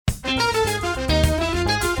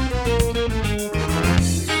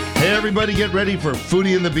everybody, get ready for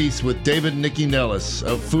Foodie and the Beast with David and Nikki Nellis.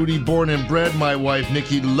 A foodie born and bred, my wife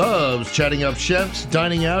Nikki loves chatting up chefs,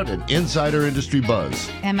 dining out, and insider industry buzz.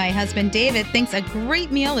 And my husband David thinks a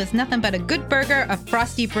great meal is nothing but a good burger, a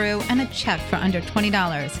frosty brew, and a check for under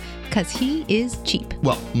 $20. Because he is cheap.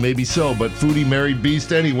 Well, maybe so, but foodie married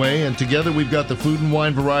beast anyway, and together we've got the Food and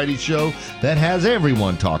Wine Variety Show that has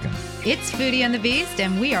everyone talking. It's Foodie and the Beast,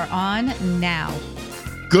 and we are on now.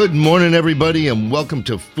 Good morning, everybody, and welcome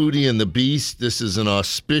to Foodie and the Beast. This is an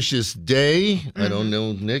auspicious day. I don't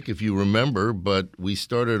know, Nick, if you remember, but we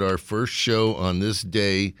started our first show on this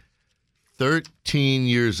day 13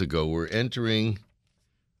 years ago. We're entering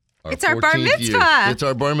our It's our bar 14th mitzvah. year. It's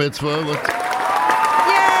our bar mitzvah. Look.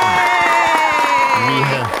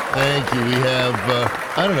 Thank you. We have,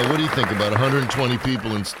 I don't know, what do you think, about 120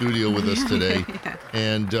 people in studio with us today? Yeah.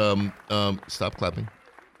 And stop clapping.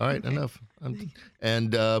 All right, enough.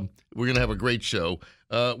 And we're going to have a great show.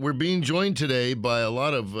 We're being joined today by a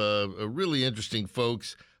lot of really interesting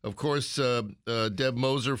folks. Of course, Deb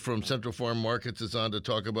Moser from Central Farm Markets is on to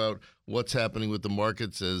talk about what's happening with the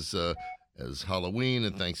markets as Halloween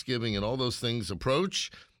and Thanksgiving and all those things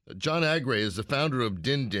approach. John Agre is the founder of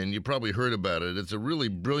Din Din. You probably heard about it. It's a really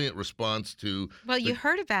brilliant response to... Well, you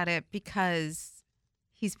heard about it because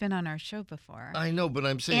he's been on our show before. I know, but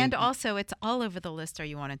I'm saying... And also, it's all over the list,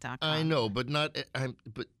 Are-You-Want-It.com. I know, but not...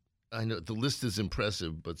 But I know the list is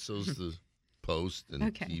impressive, but so's the Post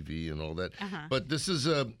and TV and all that. But this is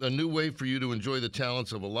a new way for you to enjoy the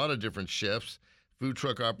talents of a lot of different chefs, food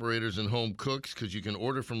truck operators, and home cooks, because you can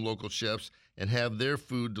order from local chefs and have their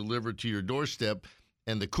food delivered to your doorstep.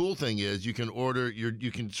 And the cool thing is you can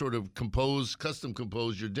you can sort of custom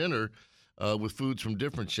compose your dinner with foods from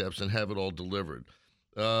different chefs and have it all delivered.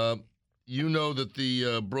 You know that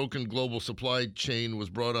the broken global supply chain was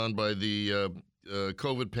brought on by the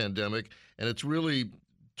COVID pandemic, and it's really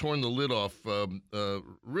torn the lid off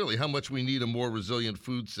really how much we need a more resilient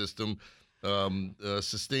food system,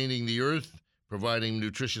 sustaining the earth, providing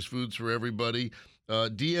nutritious foods for everybody.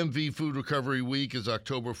 DMV Food Recovery Week is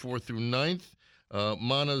October 4th through 9th.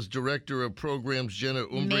 MANA's Director of Programs, Jenna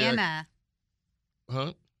Umbriak. Mana.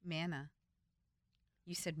 Huh? Mana.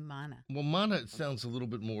 You said Mana. Well, MANA sounds a little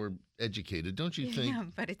bit more educated, don't you think? Yeah,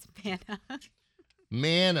 but it's Mana.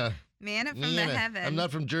 MANA. Mana from the heaven. I'm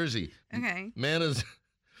not from Jersey. Okay. MANA's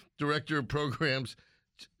Director of Programs,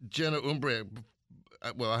 Jenna Umbriak.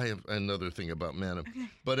 Well, I have another thing about MANA. Okay.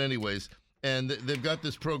 But anyways, and they've got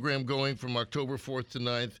this program going from October 4th to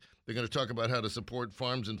 9th. They're going to talk about how to support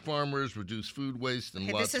farms and farmers, reduce food waste, and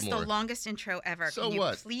lots more. This is the longest intro ever. So Can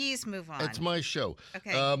what? you please move on? It's my show.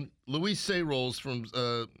 Okay. Luis Sayroles from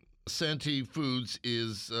Santee Foods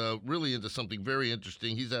is really into something very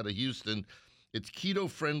interesting. He's out of Houston. It's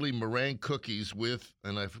keto-friendly meringue cookies with,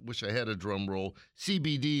 and I wish I had a drum roll,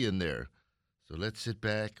 CBD in there. So let's sit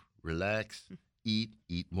back, relax, eat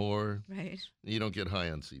more. Right. You don't get high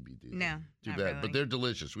on CBD. No, Too not bad. really. But they're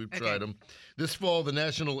delicious. We've tried them. This fall, the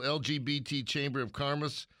National LGBT Chamber of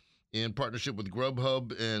Commerce, in partnership with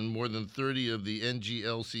Grubhub and more than 30 of the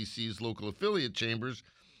NGLCC's local affiliate chambers,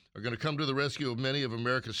 are going to come to the rescue of many of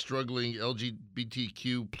America's struggling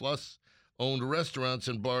LGBTQ plus owned restaurants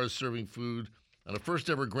and bars serving food on a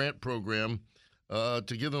first-ever grant program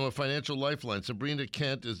to give them a financial lifeline. Sabrina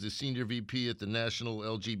Kent is the Senior VP at the National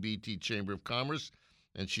LGBT Chamber of Commerce,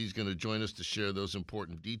 and she's going to join us to share those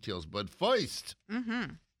important details. But first,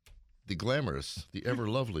 the glamorous, the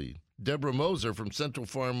ever-lovely Deborah Moser from Central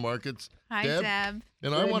Farm Markets. Hi, Deb.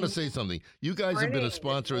 And I want to say something. You guys have been a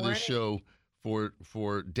sponsor of this show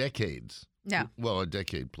for decades. No. Well, a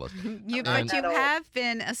decade plus. But you have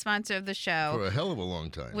been a sponsor of the show. For a hell of a long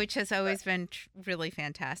time. Which has always been really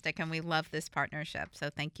fantastic, and we love this partnership. So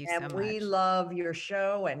thank you so much. And we love your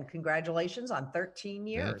show, and congratulations on 13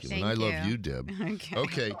 years. Thank you. And I love you, Deb.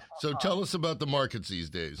 Okay, so tell us about the markets these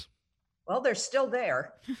days. Well, they're still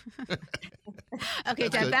there. Okay,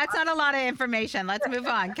 Deb, that's not a lot of information. Let's move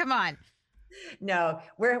on. Come on. No,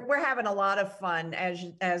 we're having a lot of fun.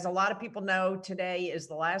 As a lot of people know, today is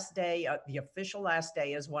the last day, the official last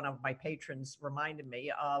day, as one of my patrons reminded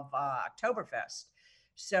me of Oktoberfest.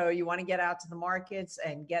 So you want to get out to the markets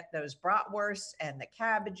and get those bratwursts and the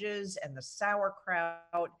cabbages and the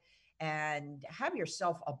sauerkraut and have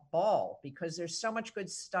yourself a ball, because there's so much good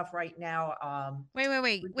stuff right now.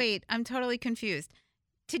 Wait. I'm totally confused.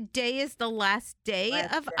 Today is the last day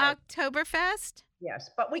of Oktoberfest?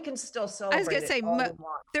 Yes, but we can still celebrate. I was going to say,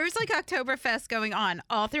 there's like Oktoberfest going on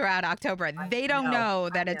all throughout October. They don't know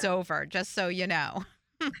that it's over, just so you know.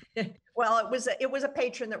 Well, it was a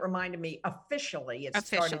patron that reminded me officially. It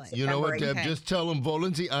started You know what, Deb? Just tell them,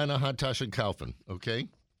 wollen Sie eine Handtasche kaufen, okay?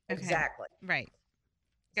 Exactly. Right.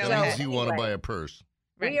 Go That ahead. means you want to buy a purse.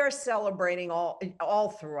 We are celebrating all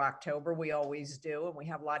through October. We always do, and we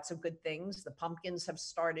have lots of good things. The pumpkins have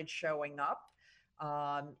started showing up,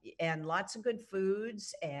 and lots of good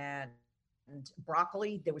foods and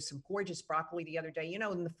broccoli. There was some gorgeous broccoli the other day. You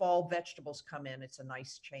know, in the fall, vegetables come in. It's a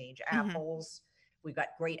nice change. Apples. We've got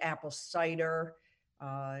great apple cider.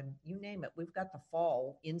 You name it. We've got the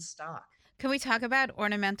fall in stock. Can we talk about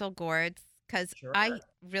ornamental gourds? Because Sure. I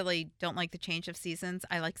really don't like the change of seasons.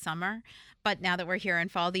 I like summer. But now that we're here in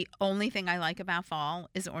fall, the only thing I like about fall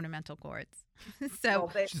is ornamental gourds. So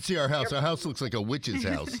Well, You should see our house. Our house looks like a witch's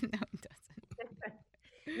house. No, it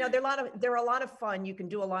doesn't. no, they're a lot of fun. You can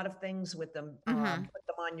do a lot of things with them. Put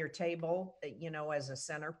them on your table, you know, as a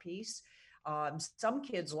centerpiece. Some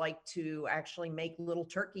kids like to actually make little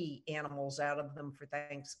turkey animals out of them for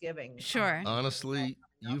Thanksgiving. Sure. Honestly,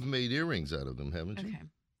 you've made earrings out of them, haven't you? Okay.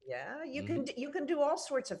 Yeah, you can do all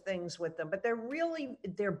sorts of things with them, but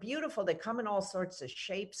they're beautiful. They come in all sorts of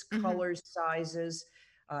shapes, colors, sizes.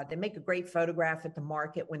 They make a great photograph at the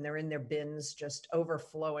market when they're in their bins, just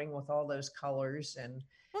overflowing with all those colors. And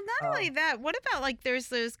Well, not only that, what about like there's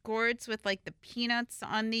those gourds with like the peanuts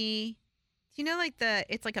on the, do you know, like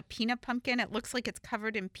it's like a peanut pumpkin. It looks like it's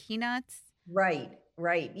covered in peanuts. right.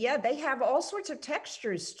 Yeah, they have all sorts of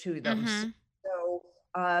textures to them. So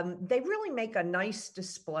they really make a nice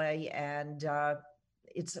display, and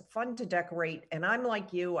it's fun to decorate. And I'm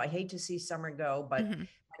like you, I hate to see summer go, but my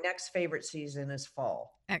next favorite season is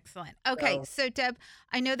fall. Excellent. Okay, so Deb,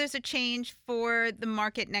 I know there's a change for the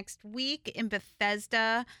market next week in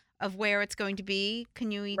Bethesda of where it's going to be.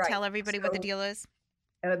 Can you tell everybody what the deal is?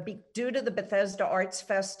 Due to the Bethesda Arts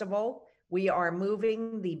Festival, we are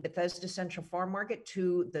moving the Bethesda Central Farm Market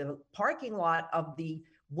to the parking lot of the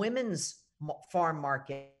Women's Farm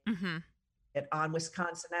Market on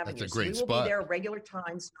Wisconsin Avenue. That's a great so we will spot. be there regular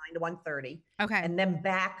times, 9 to 1:30. Okay. And then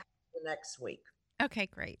back the next week. Okay,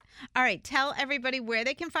 great. All right, tell everybody where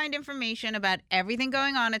they can find information about everything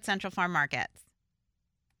going on at Central Farm Markets.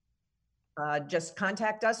 Just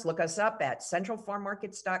contact us, look us up at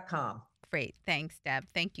centralfarmmarkets.com. Great. Thanks, Deb.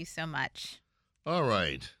 Thank you so much. All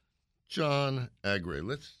right. John Agre.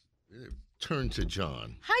 Let's turn to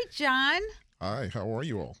John. Hi, John. Hi, how are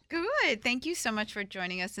you all? Good. Thank you so much for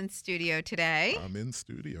joining us in studio today. I'm in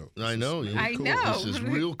studio. I know. I know. This is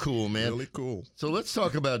real cool, man. Really cool. So let's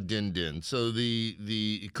talk about Din Din. So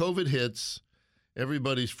the COVID hits,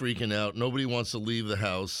 everybody's freaking out. Nobody wants to leave the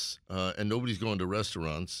house, and nobody's going to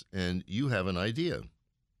restaurants. And you have an idea.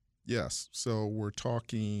 Yes. So we're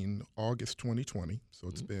talking August 2020. So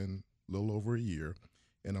it's been a little over a year.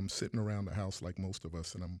 And I'm sitting around the house like most of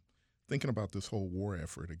us, and I'm thinking about this whole war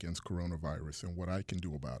effort against coronavirus and what I can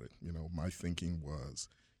do about it. You know, my thinking was,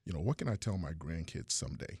 you know, what can I tell my grandkids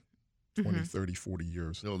someday, 20, 30, 40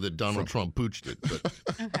 years? No, that Donald Trump pooched it. But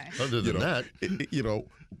Okay. other than that. You know,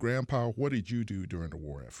 Grandpa, what did you do during the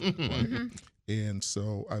war effort? Right? And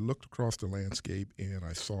so I looked across the landscape and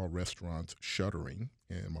I saw restaurants shuttering.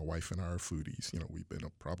 And my wife and I are foodies. You know, we've been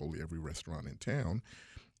to probably every restaurant in town.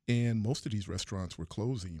 And most of these restaurants were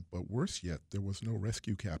closing, but worse yet, there was no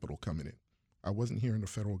rescue capital coming in. I wasn't hearing the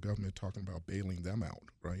federal government talking about bailing them out,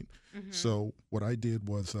 right? So what I did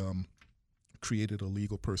was created a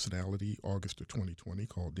legal personality August of 2020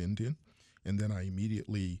 called Din Din, and then I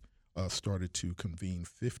immediately started to convene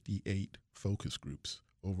 58 focus groups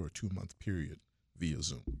over a 2-month period via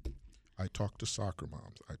Zoom. I talked to soccer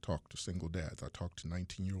moms. I talked to single dads. I talked to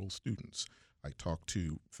 19-year-old students. I talked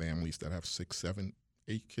to families that have 6, 7,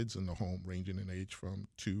 8 kids in the home, ranging in age from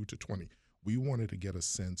 2 to 20. We wanted to get a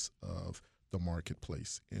sense of the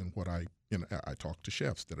marketplace, and I talked to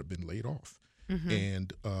chefs that have been laid off.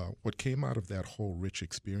 And what came out of that whole rich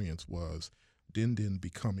experience was Din Din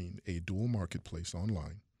becoming a dual marketplace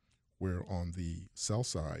online, where on the sell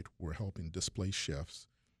side, we're helping displaced chefs.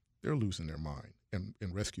 They're losing their mind, and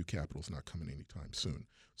rescue capital is not coming anytime soon.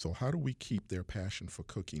 So how do we keep their passion for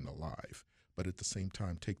cooking alive, but at the same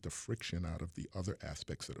time take the friction out of the other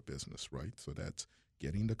aspects of the business, right? So that's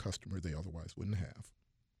getting the customer they otherwise wouldn't have,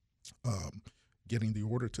 getting the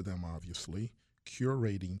order to them, obviously,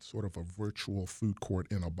 curating sort of a virtual food court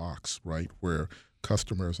in a box, right, where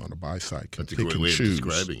customers on the buy side can That's a pick great and way of choose,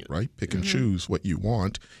 describing it. right? Pick and choose what you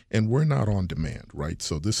want, and we're not on demand, right?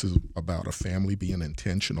 So this is about a family being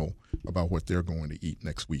intentional about what they're going to eat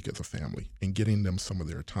next week as a family and getting them some of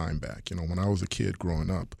their time back. You know, when I was a kid growing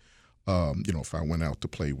up, you know, if I went out to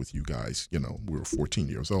play with you guys, you know, we were 14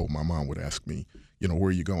 years old, my mom would ask me, you know, where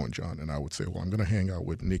are you going, John? And I would say, well, I'm going to hang out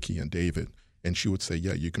with Nikki and David And she would say,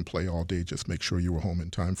 yeah, you can play all day. Just make sure you were home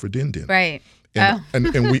in time for Din Din. Right.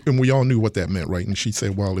 And we all knew what that meant, right? And she'd say,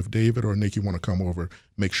 well, if David or Nikki want to come over,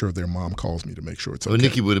 make sure their mom calls me to make sure it's okay. Well,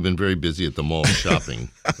 Nikki would have been very busy at the mall shopping.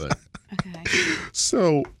 But. Okay.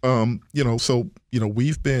 So,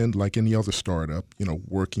 we've been, like any other startup,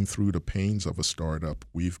 working through the pains of a startup.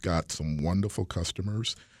 We've got some wonderful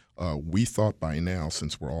customers. We thought by now,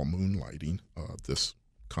 since we're all moonlighting this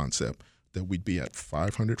concept, that we'd be at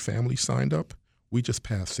 500 families signed up. We just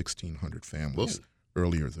passed 1,600 families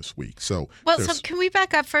earlier this week. So can we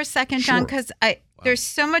back up for a second, John? Because there's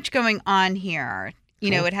so much going on here.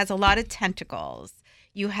 You know, it has a lot of tentacles.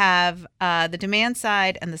 You have the demand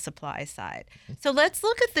side and the supply side. So let's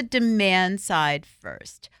look at the demand side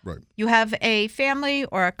first. Right. You have a family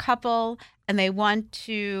or a couple, and they want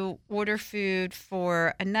to order food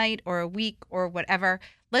for a night or a week or whatever.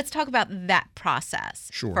 Let's talk about that process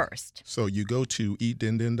first. So you go to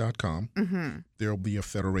eatdindin.com. Mm-hmm. There'll be a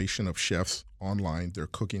federation of chefs online. They're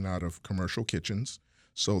cooking out of commercial kitchens.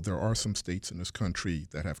 So there are some states in this country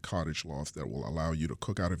that have cottage laws that will allow you to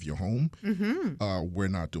cook out of your home. Mm-hmm. We're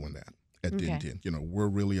not doing that at Din Din. We're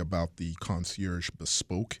really about the concierge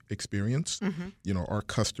bespoke experience. Mm-hmm. Our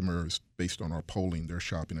customers, based on our polling, they're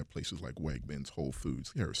shopping at places like Wegmans, Whole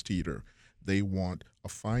Foods, Harris Teeter. They want a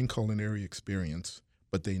fine culinary experience,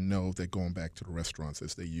 but they know that going back to the restaurants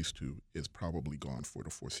as they used to is probably gone for the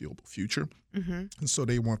foreseeable future. Mm-hmm. And so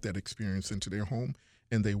they want that experience into their home,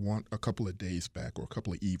 and they want a couple of days back or a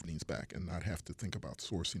couple of evenings back and not have to think about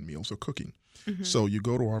sourcing meals or cooking. Mm-hmm. So you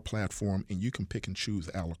go to our platform, and you can pick and choose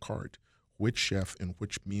a la carte which chef and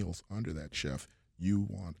which meals under that chef you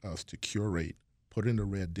want us to curate, put in the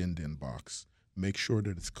red Din Din box, make sure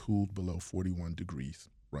that it's cooled below 41 degrees,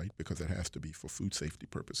 right? Because it has to be for food safety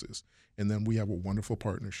purposes. And then we have a wonderful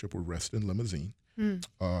partnership with Reston Limousine,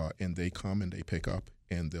 and they come and they pick up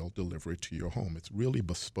and they'll deliver it to your home. It's really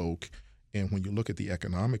bespoke. And when you look at the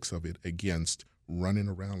economics of it against running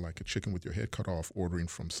around like a chicken with your head cut off, ordering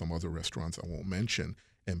from some other restaurants I won't mention,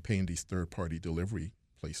 and paying these third-party delivery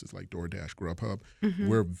places like DoorDash, Grubhub,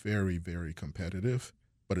 we're very, very competitive,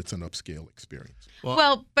 but it's an upscale experience.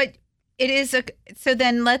 Well, but it is so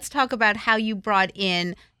then let's talk about how you brought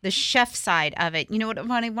in the chef side of it. You know what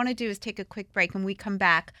I want to do is take a quick break, and we come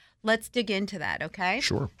back. Let's dig into that, okay?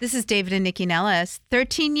 Sure. This is David and Nikki Nellis.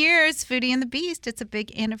 13 years, Foodie and the Beast. It's a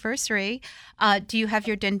big anniversary. Do you have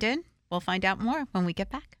your Din Din? We'll find out more when we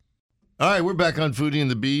get back. All right, we're back on Foodie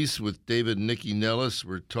and the Beast with David and Nikki Nellis.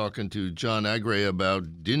 We're talking to John Agre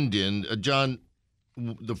about Din Din. John,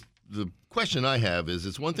 the question I have is,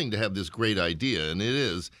 it's one thing to have this great idea, and it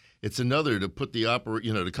is. It's another to put the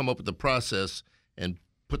to come up with the process and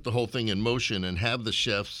put the whole thing in motion and have the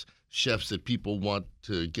chefs that people want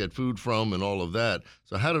to get food from and all of that.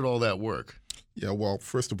 So how did all that work? Yeah, well,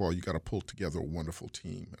 first of all, you got to pull together a wonderful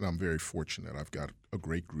team, and I'm very fortunate. I've got a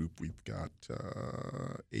great group. We've got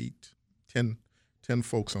 10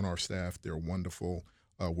 folks on our staff. They're wonderful.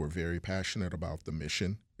 We're very passionate about the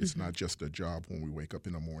mission. It's not just a job when we wake up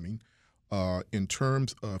in the morning. In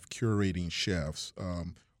terms of curating chefs,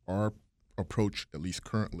 our approach, at least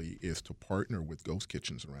currently, is to partner with ghost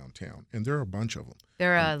kitchens around town, and there are a bunch of them.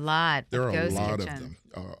 There are a lot. There are ghost a lot kitchen.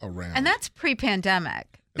 of them around, and that's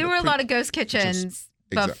pre-pandemic. There were a lot of ghost kitchens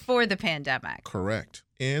before the pandemic. Correct,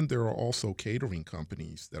 and there are also catering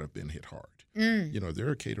companies that have been hit hard. There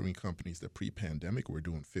are catering companies that pre-pandemic were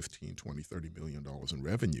doing $15, $20, $30 million in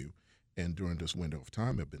revenue, and during this window of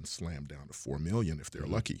time have been slammed down to $4 million if they're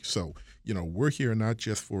lucky. So, we're here not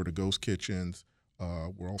just for the ghost kitchens.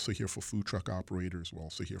 We're also here for food truck operators. We're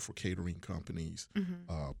also here for catering companies,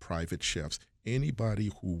 private chefs,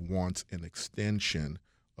 anybody who wants an extension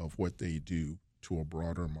of what they do to a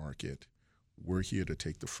broader market. We're here to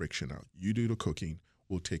take the friction out. You do the cooking.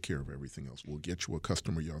 We'll take care of everything else. We'll get you a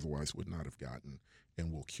customer you otherwise would not have gotten,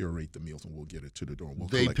 and we'll curate the meals, and we'll get it to the door.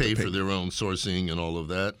 They pay for their own sourcing and all of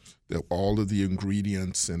that? All of the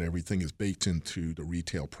ingredients and everything is baked into the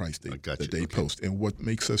retail price that they post. And what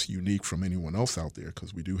makes us unique from anyone else out there,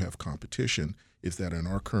 because we do have competition, is that in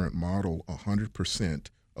our current model, 100%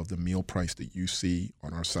 of the meal price that you see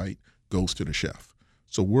on our site goes to the chef.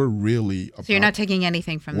 So we're really about, so you're not taking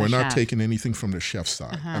anything from the chef. We're not taking anything from the chef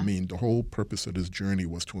side. I mean, the whole purpose of this journey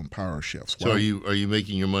was to empower chefs. So are you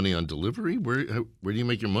making your money on delivery? Where do you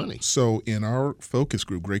make your money? So in our focus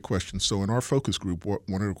group, great question. So in our focus group, one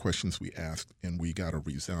of the questions we asked and we got a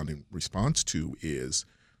resounding response to is,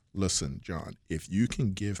 listen, John, if you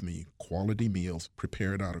can give me quality meals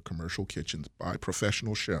prepared out of commercial kitchens by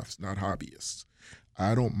professional chefs, not hobbyists,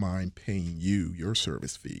 I don't mind paying you your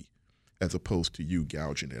service fee, as opposed to you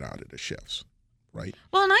gouging it out of the chefs, right?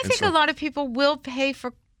 Well, and I think a lot of people will pay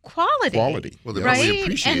for quality. Well, they right? really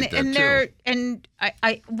appreciate that and too. And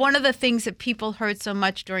I one of the things that people heard so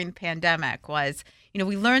much during the pandemic was,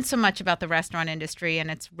 we learned so much about the restaurant industry and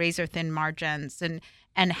its razor thin margins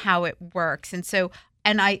and how it works. And so,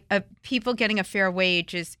 people getting a fair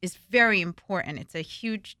wage is very important. It's a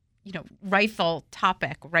huge, rightful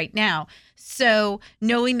topic right now. So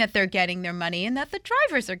knowing that they're getting their money and that the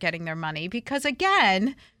drivers are getting their money, because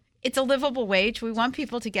again, it's a livable wage. We want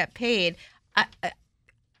people to get paid.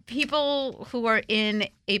 People who are in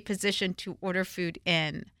a position to order food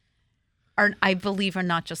in I believe, are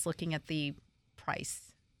not just looking at the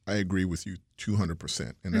price. I agree with you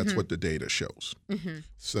 200%, and that's what the data shows.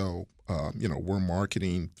 So, we're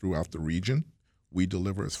marketing throughout the region. We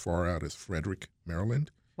deliver as far out as Frederick,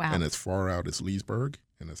 Maryland, and as far out as Leesburg,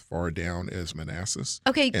 and as far down as Manassas,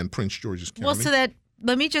 and Prince George's County. Well,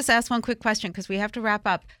 let me just ask one quick question because we have to wrap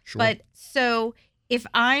up. Sure. But so if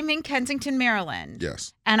I'm in Kensington, Maryland,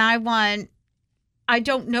 yes, and I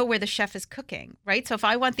don't know where the chef is cooking, right? So if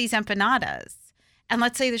I want these empanadas, and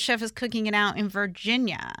let's say the chef is cooking it out in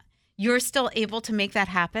Virginia, you're still able to make that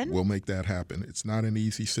happen? We'll make that happen. It's not an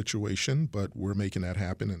easy situation, but we're making that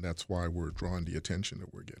happen, and that's why we're drawing the attention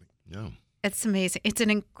that we're getting. Yeah. It's amazing. It's an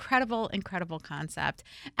incredible, incredible concept.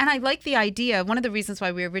 And I like the idea. One of the reasons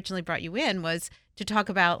why we originally brought you in was to talk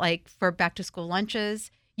about, like, for back to school lunches,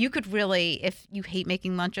 you could really, if you hate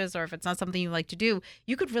making lunches or if it's not something you like to do,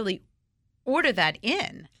 you could really order that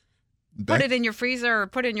in. Put it in your freezer or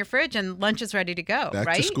put it in your fridge and lunch is ready to go, right?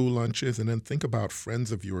 Back to school lunches. And then think about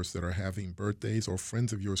friends of yours that are having birthdays or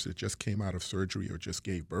friends of yours that just came out of surgery or just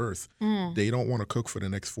gave birth. They don't want to cook for the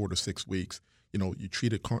next 4 to 6 weeks. You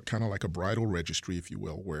treat it kind of like a bridal registry, if you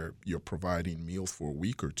will, where you're providing meals for a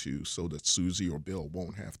week or two so that Susie or Bill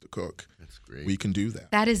won't have to cook. That's great. We can do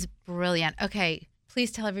that. That is brilliant. Okay,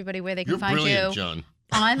 please tell everybody where they can find you. You're brilliant, John.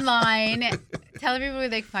 Online. Tell everybody where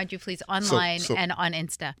they can find you, please, online and on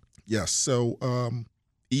Insta. Yes. So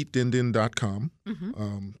eatdindin.com,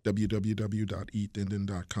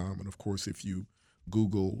 www.eatdindin.com. And, of course, if you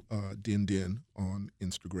Google Din Din on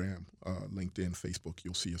Instagram, LinkedIn, Facebook,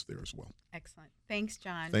 you'll see us there as well. Excellent. Thanks,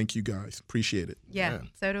 John. Thank you, guys. Appreciate it. Yeah,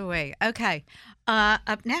 so do we. Okay.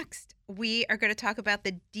 Up next, we are going to talk about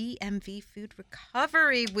the DMV Food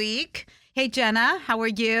Recovery Week. Hey, Jenna, how are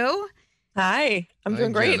you? Hi, I'm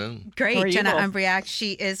doing great. Jenna. Great. Jenna Umbriak.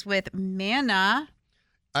 She is with Mana.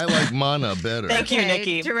 I like Mana better. Thank you,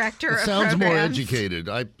 Nikki. Director of Sounds programs. more educated.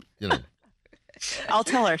 I'll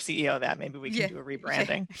tell our CEO that. Maybe we can do a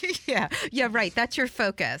rebranding. Yeah, right. That's your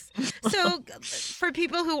focus. So for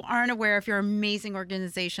people who aren't aware of your amazing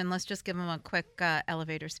organization, let's just give them a quick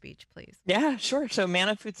elevator speech, please. Yeah, sure. So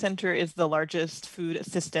Mana Food Center is the largest food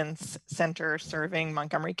assistance center serving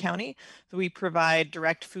Montgomery County. So we provide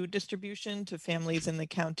direct food distribution to families in the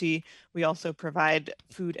county. We also provide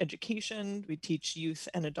food education. We teach youth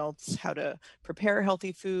and adults how to prepare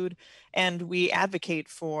healthy food, and we advocate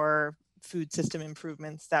for food system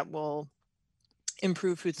improvements that will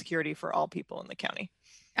improve food security for all people in the county.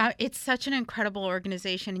 It's such an incredible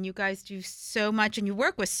organization, and you guys do so much, and you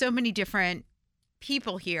work with so many different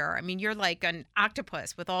people here. I mean, you're like an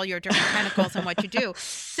octopus with all your different tentacles and what you do.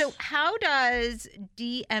 So how does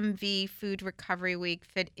DMV Food Recovery Week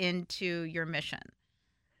fit into your mission?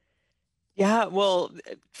 Yeah, well,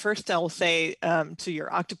 first I'll say to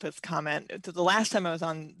your octopus comment, the last time I was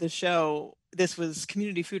on the show, this was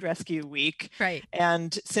Community Food Rescue Week. Right.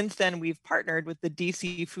 And since then, we've partnered with the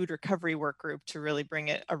DC Food Recovery Work Group to really bring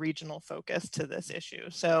a regional focus to this issue.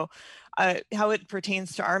 So how it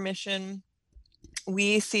pertains to our mission,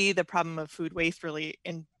 we see the problem of food waste really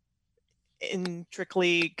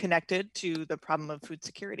intricately connected to the problem of food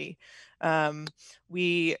security.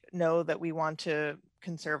 We know that we want to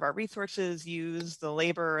conserve our resources, use the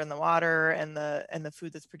labor and the water and the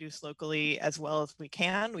food that's produced locally as well as we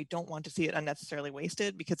can. We don't want to see it unnecessarily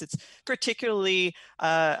wasted because it's particularly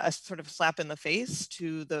a sort of slap in the face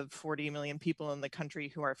to the 40 million people in the country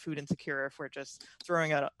who are food insecure if we're just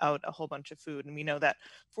throwing out a whole bunch of food. And we know that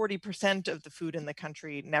 40% of the food in the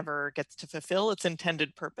country never gets to fulfill its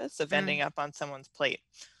intended purpose of ending up on someone's plate.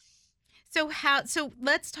 So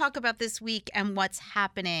let's talk about this week and what's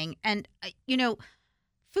happening. And,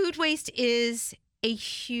 food waste is a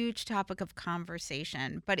huge topic of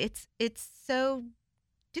conversation, but it's so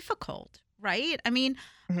difficult, right? I mean,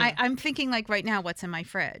 I'm thinking like right now, what's in my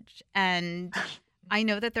fridge? And I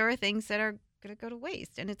know that there are things that are going to go to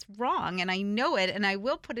waste and it's wrong. And I know it and I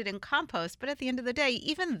will put it in compost. But at the end of the day,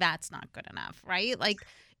 even that's not good enough, right? Like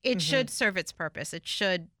it should serve its purpose. It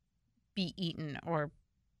should be eaten or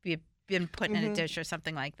been put in a dish or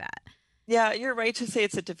something like that. Yeah, you're right to say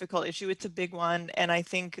it's a difficult issue. It's a big one, and I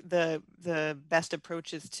think the best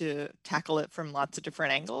approach is to tackle it from lots of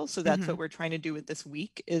different angles. So that's what we're trying to do with this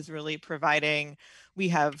week, is really providing. We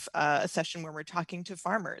have a session where we're talking to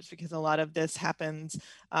farmers, because a lot of this happens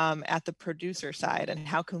at the producer side, and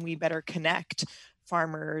how can we better connect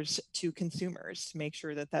farmers to consumers to make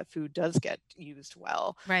sure that that food does get used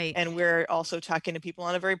well. Right. And we're also talking to people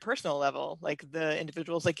on a very personal level, like the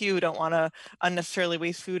individuals like you don't want to unnecessarily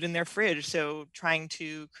waste food in their fridge. So trying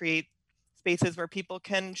to create spaces where people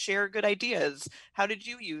can share good ideas. How did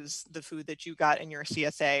you use the food that you got in your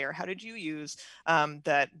CSA? Or how did you use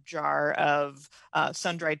that jar of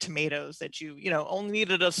sun-dried tomatoes that you only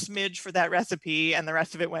needed a smidge for that recipe, and the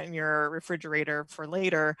rest of it went in your refrigerator for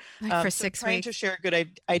later? Like for so 6 trying weeks. to share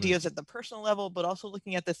good ideas at the personal level, but also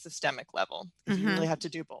looking at the systemic level, because you really have to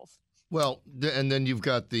do both. Well, and then you've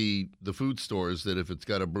got the food stores that if it's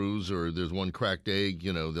got a bruise or there's one cracked egg,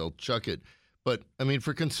 they'll chuck it. But, I mean,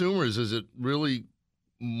 for consumers, is it really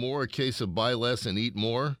more a case of buy less and eat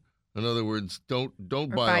more? In other words, don't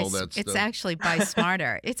buy all that stuff. It's actually buy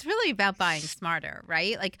smarter. It's really about buying smarter,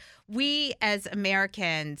 right? Like, we as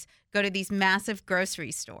Americans go to these massive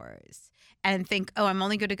grocery stores and think, oh, I'm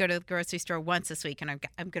only going to go to the grocery store once this week and I'm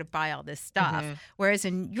going to buy all this stuff. Whereas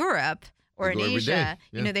in Europe or in Asia,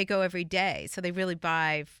 they go every day. So they really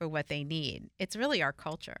buy for what they need. It's really our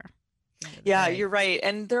culture. Yeah, you're right.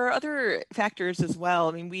 And there are other factors as well.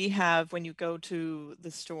 I mean, we have, when you go to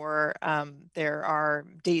the store, there are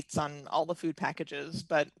dates on all the food packages,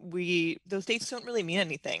 but those dates don't really mean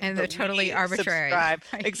anything. And they're totally arbitrary. Right.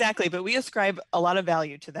 Exactly. But we ascribe a lot of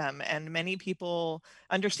value to them. And many people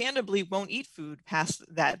understandably won't eat food past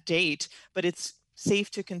that date, but it's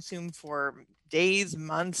safe to consume for days,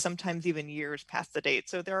 months, sometimes even years past the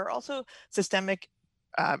date. So there are also systemic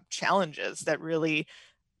challenges that really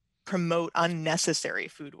promote unnecessary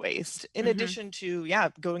food waste, in addition to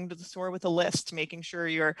going to the store with a list, making sure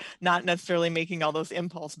you're not necessarily making all those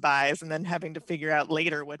impulse buys and then having to figure out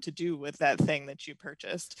later what to do with that thing that you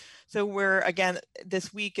purchased. So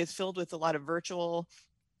this week is filled with a lot of virtual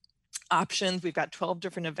options. We've got 12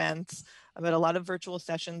 different events, but a lot of virtual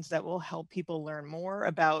sessions that will help people learn more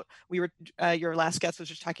about. Your last guest was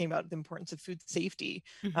just talking about the importance of food safety.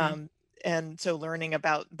 And so learning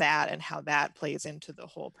about that and how that plays into the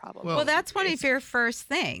whole problem. Well, that's one of your first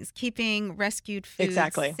things, keeping rescued food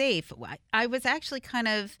safe. I was actually kind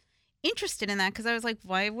of interested in that, because I was like,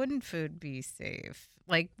 why wouldn't food be safe?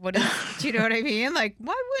 Like, do you know what I mean? Like,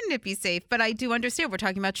 why wouldn't it be safe? But I do understand we're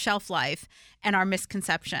talking about shelf life and our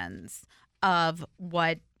misconceptions of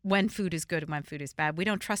when food is good and when food is bad. We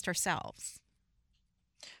don't trust ourselves.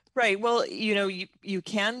 Right. Well, you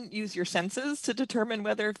can use your senses to determine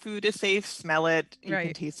whether food is safe, smell it, you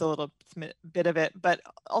can taste a little bit of it. But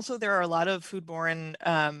also there are a lot of foodborne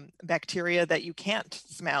bacteria that you can't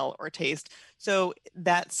smell or taste. So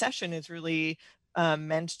that session is really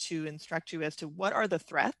meant to instruct you as to what are the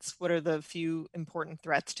threats, what are the few important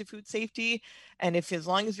threats to food safety. And as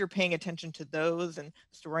long as you're paying attention to those and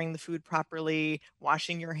storing the food properly,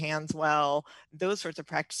 washing your hands well, those sorts of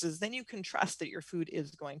practices, then you can trust that your food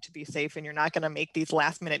is going to be safe, and you're not going to make these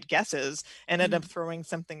last minute guesses and end up throwing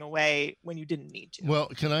something away when you didn't need to. Well,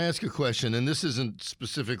 can I ask a question? And this isn't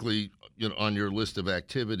specifically on your list of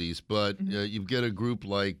activities, but you get a group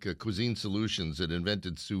like Cuisine Solutions that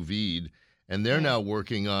invented sous vide. And they're now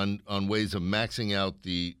working on ways of maxing out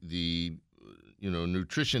the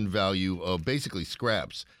nutrition value of basically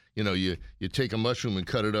scraps. You take a mushroom and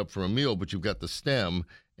cut it up for a meal, but you've got the stem,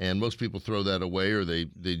 and most people throw that away or they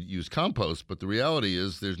use compost. But the reality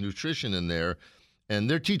is there's nutrition in there, and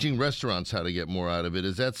they're teaching restaurants how to get more out of it.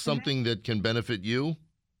 Is that something that can benefit you?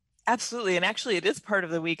 Absolutely. And actually, it is part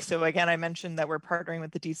of the week. So again, I mentioned that we're partnering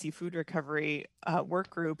with the DC Food Recovery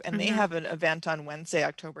work group, and they have an event on Wednesday,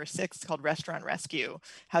 October 6th called Restaurant Rescue,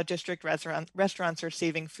 how district restaurants are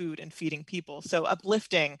saving food and feeding people. So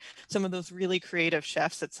uplifting some of those really creative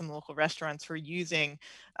chefs at some local restaurants who are using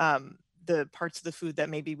the parts of the food that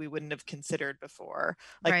maybe we wouldn't have considered before.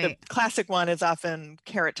 Like the classic one is often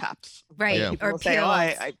carrot tops. Right. Yeah. People or say, peels.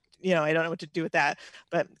 I don't know what to do with that,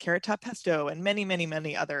 but carrot top pesto and many, many,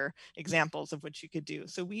 many other examples of what you could do.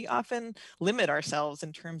 So we often limit ourselves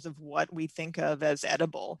in terms of what we think of as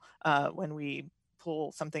edible when we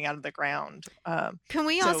pull something out of the ground. Can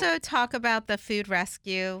we also talk about the food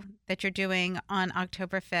rescue that you're doing on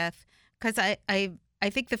October 5th? Because I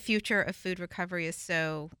think the future of food recovery is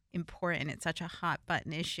so important. It's such a hot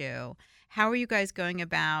button issue. How are you guys going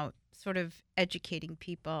about sort of educating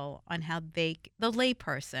people on how the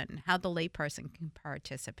layperson can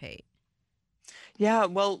participate? Yeah,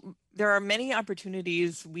 well, there are many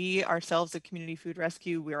opportunities. We ourselves at Community Food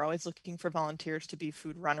Rescue, we're always looking for volunteers to be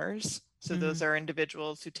food runners. So those are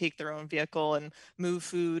individuals who take their own vehicle and move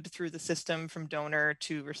food through the system from donor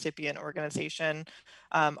to recipient organization.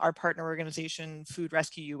 Our partner organization, Food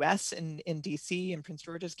Rescue US in DC and Prince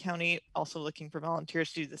George's County, also looking for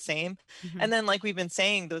volunteers to do the same. And then, like we've been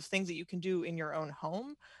saying, those things that you can do in your own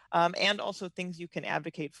home, and also things you can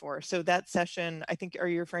advocate for. So that session, I think, are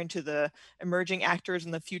you referring to the emerging actors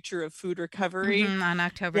in the future of food recovery? On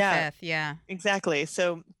October 5th, yeah. Exactly.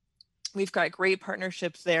 So we've got great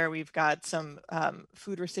partnerships there. We've got some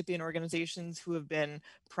food recipient organizations who have been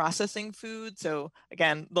processing food. So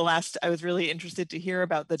again, I was really interested to hear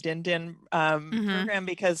about the Din Din program,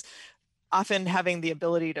 because often having the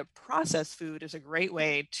ability to process food is a great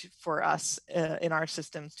way for us in our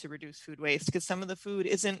systems to reduce food waste, because some of the food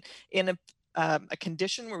isn't in a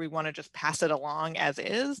condition where we want to just pass it along as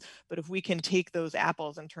is. But if we can take those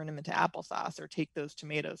apples and turn them into applesauce, or take those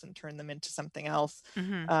tomatoes and turn them into something else,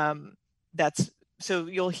 so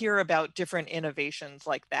you'll hear about different innovations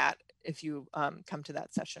like that if you come to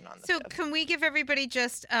that session on the 5th. Can we give everybody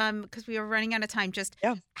just, because we are running out of time, just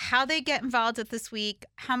how they get involved at this week,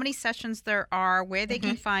 how many sessions there are, where they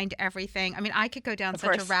can find everything? I mean, I could go down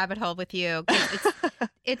such a rabbit hole with you.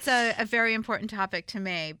 It's a very important topic to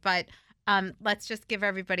me, but let's just give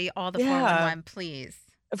everybody all the 411, please.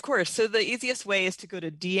 Of course. So the easiest way is to go to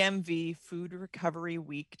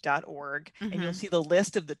dmvfoodrecoveryweek.org, and you'll see the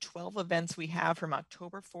list of the 12 events we have from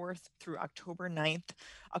October 4th through October 9th.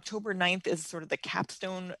 October 9th is sort of the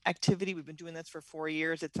capstone activity. We've been doing this for 4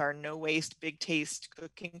 years. It's our No Waste Big Taste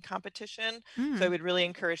cooking competition. So I would really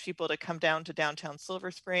encourage people to come down to downtown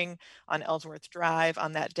Silver Spring on Ellsworth Drive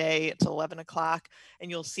on that day. It's 11 o'clock, and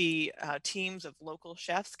you'll see teams of local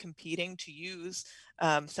chefs competing to use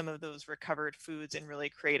some of those recovered foods in really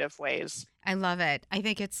creative ways. I love it. I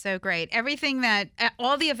think it's so great.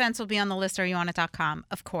 All the events will be on the list at youwantit.com,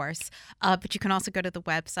 of course, but you can also go to the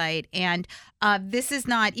website. And this is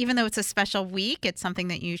not, even though it's a special week, it's something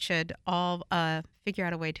that you should all figure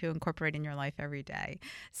out a way to incorporate in your life every day.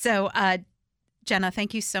 So, Jenna,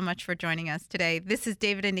 thank you so much for joining us today. This is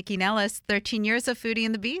David and Nikki Nellis, 13 years of Foodie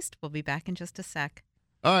and the Beast. We'll be back in just a sec.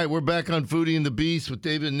 All right, we're back on Foodie and the Beast with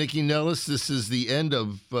David and Nikki Nellis. This is the end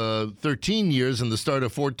of 13 years and the start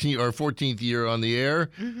of our 14th year on the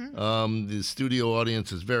air. The studio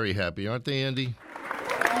audience is very happy, aren't they, Andy? Look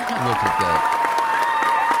at that.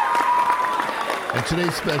 And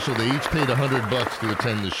today's special, they each paid $100 to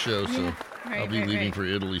attend the show, so I'll be leaving for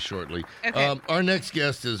Italy shortly. Okay. Our next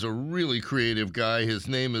guest is a really creative guy. His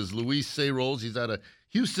name is Luis Sayroles. He's out of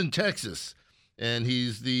Houston, Texas. And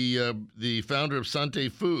he's the founder of Sante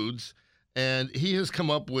Foods, and he has come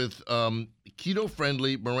up with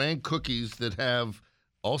keto-friendly meringue cookies that have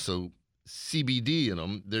also CBD in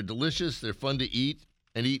them. They're delicious. They're fun to eat,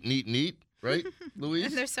 right, Luis?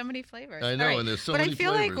 And there's so many flavors. I know, and there's so many flavors. But I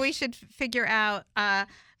feel like we should figure out,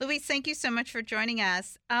 Luis, thank you so much for joining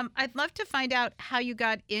us. I'd love to find out how you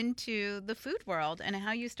got into the food world and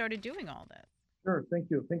how you started doing all this. Sure, thank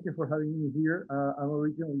you. Thank you for having me here. I'm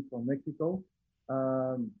originally from Mexico.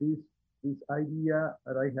 This idea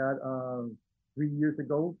that I had 3 years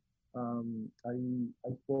ago, I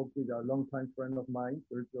spoke with a longtime friend of mine,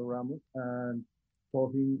 Sergio Ramos, and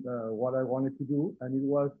told him what I wanted to do, and it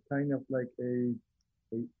was kind of like I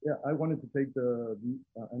wanted to take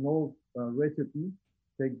an old recipe,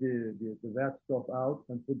 take the bad stuff out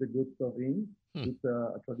and put the good stuff in. It's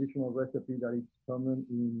a traditional recipe that is common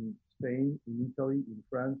in Spain, in Italy, in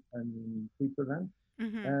France, and in Switzerland.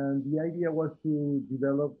 And the idea was to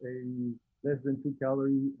develop a less than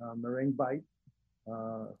 2-calorie meringue bite,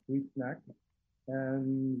 sweet snack.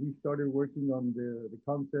 And we started working on the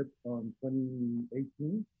concept on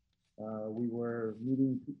 2018. We were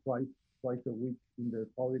meeting twice a week in the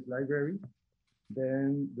public library.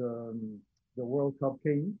 Then the World Cup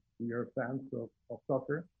came. We are fans of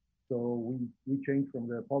soccer. So we changed from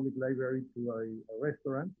the public library to a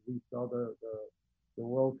restaurant. We saw the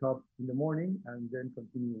World Cup in the morning and then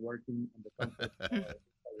continue working on the concept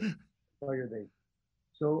entire day.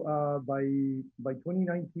 So by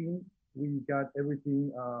 2019, we got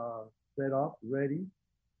everything set up, ready.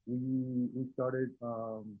 We started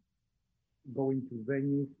going to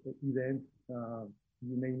venues, events, you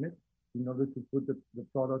name it, in order to put the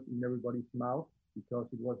product in everybody's mouth, because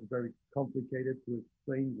it was very complicated to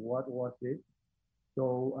explain what was it.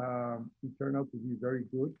 So it turned out to be very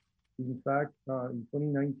good. In fact, in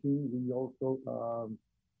 2019, we also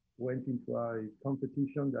went into a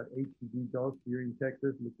competition that HCD does here in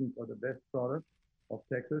Texas, looking for the best product of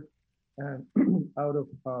Texas. And out of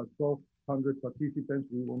 1,200 participants,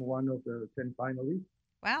 we won one of the 10 finalists.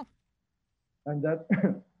 Wow. and that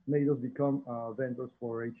made us become vendors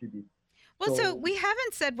for HEB. Well, so we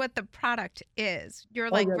haven't said what the product is. You're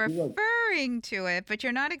like referring to it, but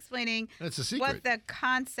you're not explaining That's a secret. What the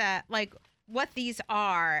concept, like what these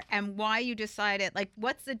are and why you decided, like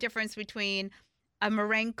what's the difference between a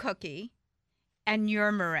meringue cookie and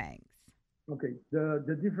your meringues? Okay,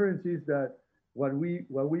 the difference is that what we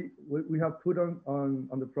have put on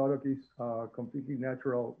the product is completely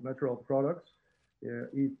natural products.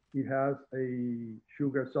 It has a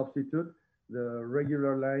sugar substitute. The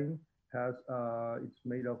regular line has it's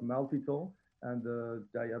made of maltitol, and the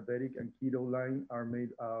diabetic and keto line are made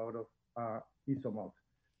out of isomalt.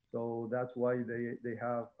 So that's why they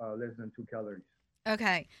have less than 2 calories.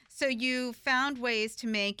 Okay, so you found ways to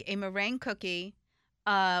make a meringue cookie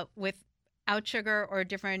without sugar or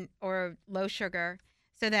different or low sugar,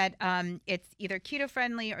 so that it's either keto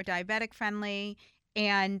friendly or diabetic friendly,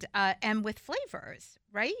 and with flavors,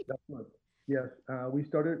 right? That's right. Yes, we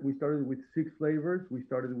started with 6 flavors. We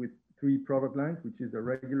started with 3 product lines, which is the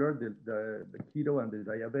regular, the keto, and the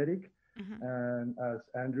diabetic. Mm-hmm. And as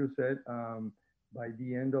Andrew said, by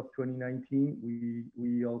the end of 2019,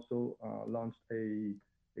 we also launched a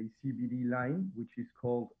CBD line, which is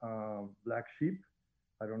called Black Sheep.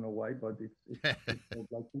 I don't know why, but it's called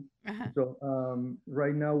Black Sheep. Uh-huh. So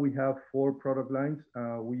right now we have 4 product lines.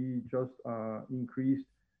 We just increased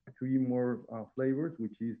 3 more flavors,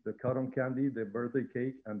 which is the cotton candy, the birthday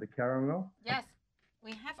cake, and the caramel. Yes,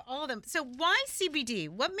 we have all of them. So why CBD?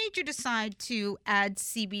 What made you decide to add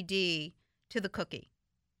CBD to the cookie?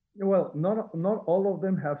 Well, not all of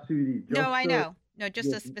them have CBD. Just no, I know. No,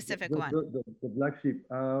 just a specific one. The Black Sheep.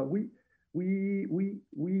 We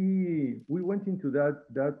went into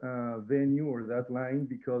that venue or that line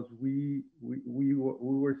because we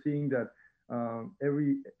were seeing that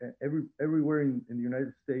everywhere in the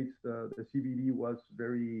United States the CBD was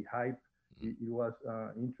very hype. It was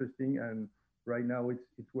interesting, and right now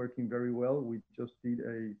it's working very well. We just did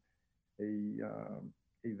a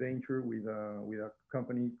venture with a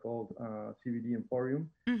company called CBD Emporium,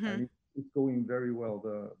 mm-hmm. and it's going very well.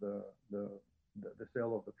 The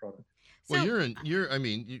sale of the product. Well,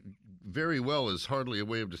 very well is hardly a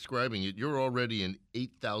way of describing it. You're already in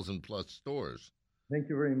 8,000 plus stores. Thank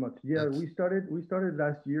you very much. Yeah, we started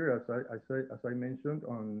last year, as I mentioned,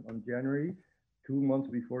 on January, 2 months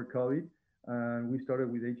before COVID. And we started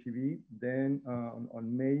with HEB. Then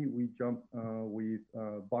on May we jumped with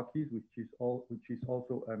Buc-ee's, which is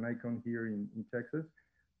also an icon here in Texas.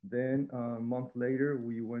 Then a month later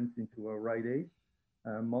we went into a Rite Aid.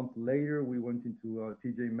 A month later we went into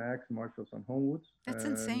TJ Maxx, Marshalls, and HomeGoods. That's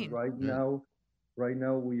insane. Right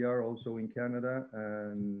now we are also in Canada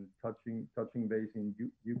and touching base in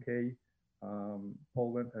UK,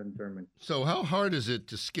 Poland, and Germany. So how hard is it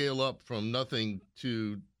to scale up from nothing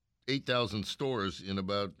to 8,000 stores in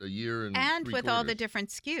about a year and with all the different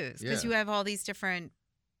SKUs, because you have all these different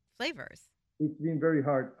flavors? It's been very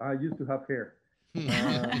hard. I used to have hair.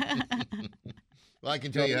 Well, I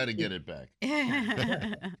can tell you how to get it back.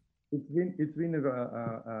 It's been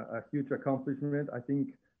a huge accomplishment. I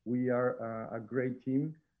think we are a great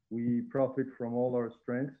team. We profit from all our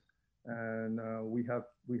strengths, and we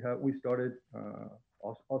started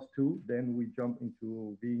us 2. Then we jumped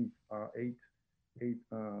into being 8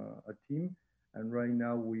 a team, and right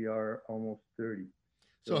now we are almost 30.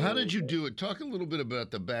 So how did you do it? Talk a little bit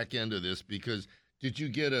about the back end of this, because did you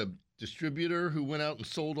get a distributor who went out and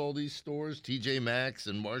sold all these stores, TJ Maxx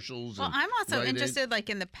and Marshalls? Well, I'm also interested, like,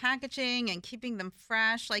 in the packaging and keeping them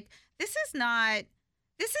fresh. Like, this is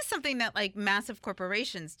something that like massive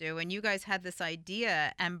corporations do, and you guys had this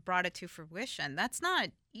idea and brought it to fruition. That's not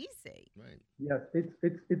easy. Right. Yes,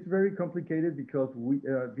 it's very complicated because we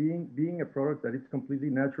being a product that is completely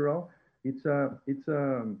natural. It's a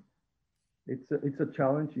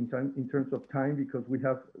challenge in terms of time, because we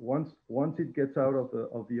have once it gets out of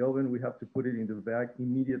the oven, we have to put it in the bag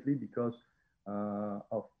immediately because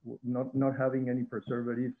of not having any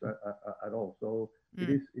preservatives at all. So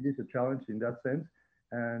it is a challenge in that sense.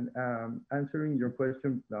 And answering your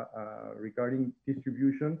question regarding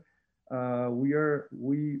distribution, we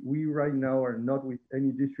right now are not with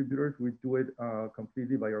any distributors. We do it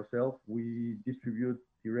completely by ourselves. We distribute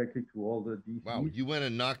directly to all the DCs. Wow, you went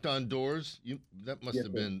and knocked on doors? That must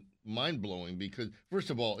have been mind-blowing, because first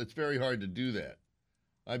of all, it's very hard to do that.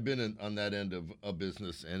 I've been on that end of a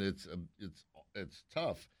business, and it's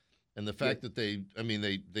tough. And the fact that they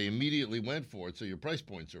immediately went for it, so your price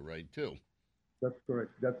points are right too. That's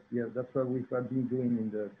correct. That's what we've been doing in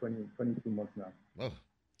the 22 months now. Oh.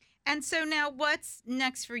 And so now what's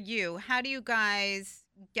next for you? How do you guys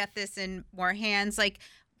get this in more hands? Like,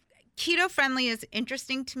 keto friendly is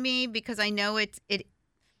interesting to me because I know it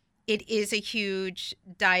is a huge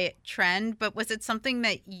diet trend, but was it something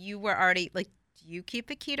that you were already like, do you keep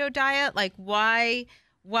a keto diet? Like why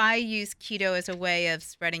use keto as a way of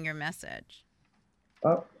spreading your message?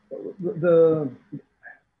 I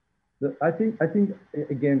think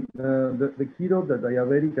again the keto, the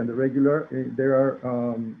diabetic, and the regular,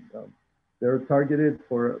 they're targeted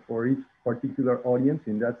for each particular audience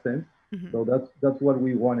in that sense. Mm-hmm. So that's what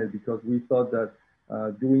we wanted, because we thought that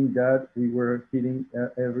doing that we were hitting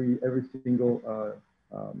every single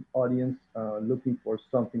audience looking for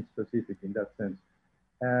something specific in that sense.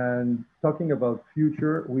 And talking about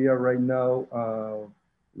future, we are right now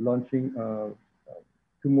launching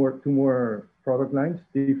two more product lines,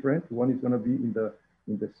 different. One is going to be in the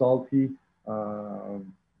salty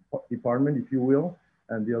department, if you will,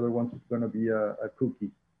 and the other one's going to be a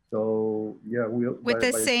cookie. So yeah, we'll with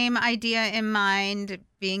the same idea in mind,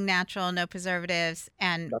 being natural, no preservatives,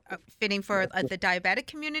 and fitting for the diabetic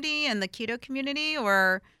community and the keto community,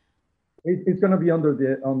 or it's going to be under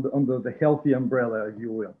the healthy umbrella, if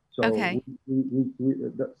you will. So okay.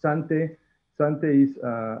 The Sante is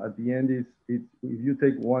at the end is if you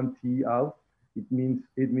take one T out, it means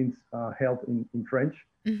health in French,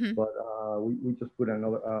 mm-hmm. But we just put a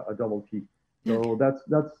double T. So okay.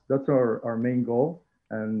 that's our main goal,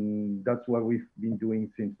 and that's what we've been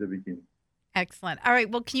doing since the beginning. Excellent. All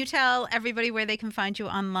right. Well, can you tell everybody where they can find you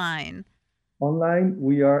online? Online,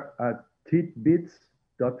 we are at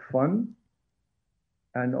tidbits.fun,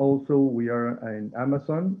 and also we are in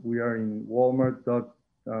Amazon. We are in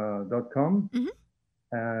Walmart.com, mm-hmm.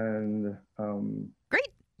 And great.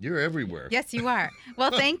 You're everywhere. Yes, you are. Well,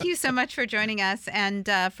 thank you so much for joining us and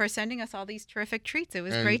for sending us all these terrific treats. It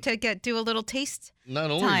was great to do a little taste. Not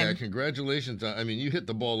only that, congratulations. I mean, you hit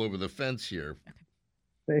the ball over the fence here.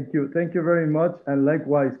 Okay. Thank you very much. And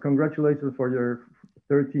likewise, congratulations for your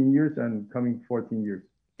 13 years and coming 14 years.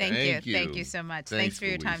 Thank you. Thank you so much. Thanks for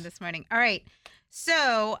your time this morning. All right.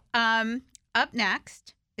 So up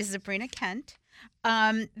next is Sabrina Kent.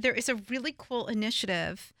 There is a really cool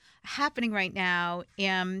initiative happening right now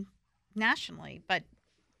nationally, but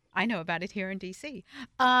I know about it here in DC.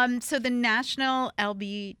 So the National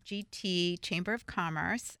LBGT Chamber of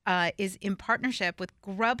Commerce is in partnership with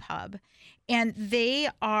Grubhub, and they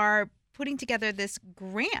are putting together this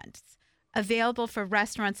grant available for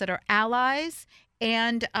restaurants that are allies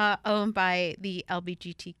and owned by the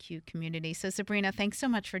LGBTQ community. So Sabrina, thanks so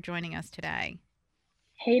much for joining us today.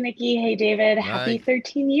 Hey, Nikki. Hey, David. Happy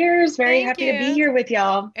 13 years. Very happy to be here with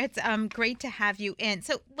y'all. It's great to have you in.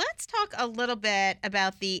 So let's talk a little bit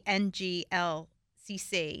about the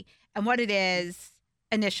NGLCC and what it is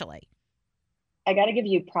initially. I got to give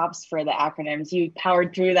you props for the acronyms. You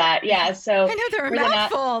powered through that. Yeah. So I know they're a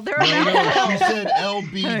mouthful. They're a mouthful. She said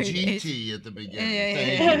LBGT at the beginning.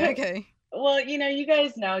 Yeah. Okay. Well, you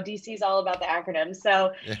guys know DC is all about the acronyms.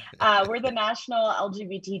 So we're the National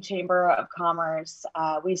LGBT Chamber of Commerce.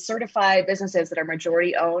 We certify businesses that are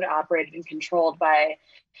majority owned, operated, and controlled by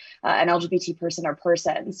an LGBT person or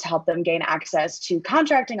persons to help them gain access to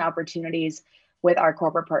contracting opportunities with our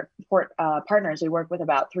corporate partners. We work with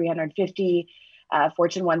about 350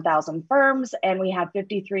 Fortune 1000 firms, and we have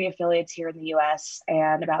 53 affiliates here in the US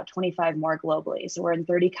and about 25 more globally. So we're in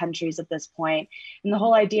 30 countries at this point. And the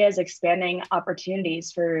whole idea is expanding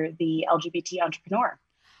opportunities for the LGBT entrepreneur.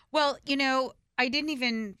 Well, I didn't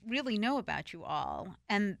even really know about you all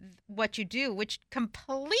and what you do, which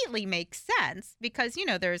completely makes sense because,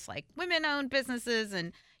 there's like women-owned businesses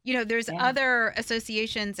and, there's other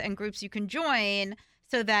associations and groups you can join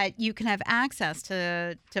so that you can have access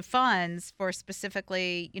to funds for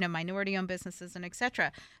specifically, minority-owned businesses and et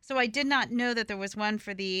cetera. So I did not know that there was one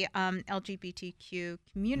for the LGBTQ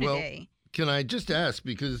community. Well, can I just ask,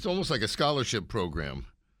 because it's almost like a scholarship program,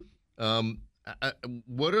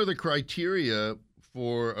 what are the criteria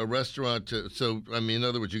for a restaurant in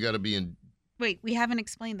other words, you got to be in... Wait, we haven't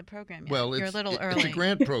explained the program yet. Well, you're a little early. It's a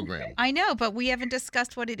grant program. I know, but we haven't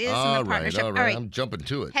discussed what it is in the partnership. All right, I'm jumping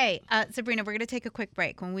to it. Hey, Sabrina, we're going to take a quick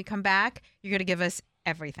break. When we come back, you're going to give us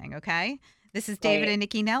everything, okay? This is David and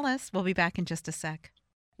Nikki Nellis. We'll be back in just a sec.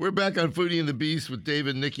 We're back on Foodie and the Beast with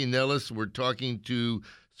David and Nikki Nellis. We're talking to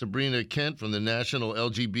Sabrina Kent from the National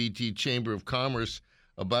LGBT Chamber of Commerce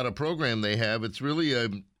about a program they have. It's really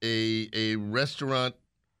a restaurant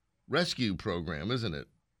rescue program, isn't it?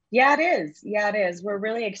 Yeah, it is. We're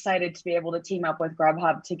really excited to be able to team up with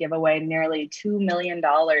Grubhub to give away nearly $2 million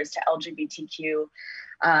to LGBTQ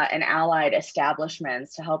and allied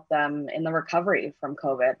establishments to help them in the recovery from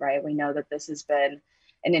COVID, right? We know that this has been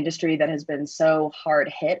an industry that has been so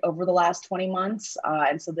hard hit over the last 20 months.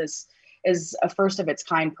 And so this is a first of its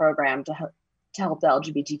kind program to help the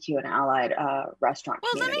LGBTQ and allied restaurant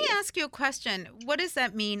community. Let me ask you a question. What does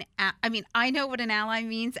that mean? I mean, I know what an ally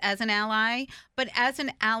means as an ally, but as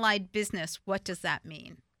an allied business, what does that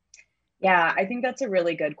mean? Yeah, I think that's a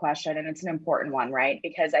really good question, and it's an important one, right?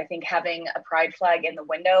 Because I think having a pride flag in the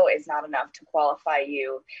window is not enough to qualify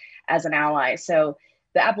you as an ally. So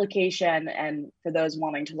the application, and for those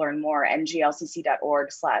wanting to learn more,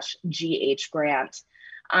 nglcc.org/GH grant,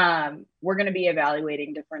 we're going to be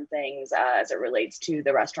evaluating different things as it relates to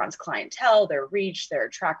the restaurant's clientele, their reach, their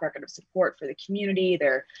track record of support for the community,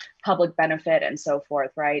 their public benefit, and so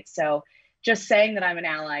forth, right? So just saying that I'm an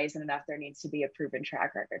ally isn't enough. There needs to be a proven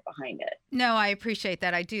track record behind it. No, I appreciate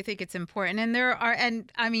that. I do think it's important.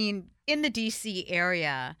 And I mean, in the DC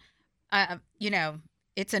area,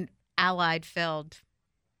 it's an allied filled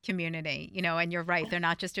community, and you're right. They're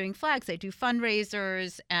not just doing flags. They do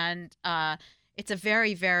fundraisers, and it's a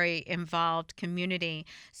very, very involved community.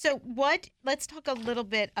 So let's talk a little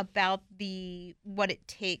bit about what it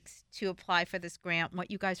takes to apply for this grant, what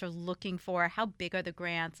you guys are looking for, how big are the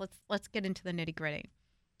grants? Let's get into the nitty gritty.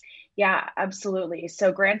 Yeah, absolutely.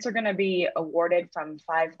 So grants are going to be awarded from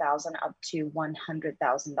 $5,000 up to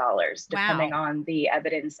 $100,000, depending on the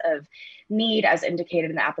evidence of need as indicated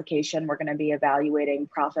in the application. We're going to be evaluating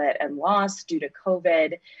profit and loss due to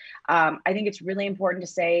COVID. I think it's really important to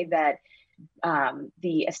say that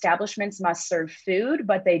the establishments must serve food,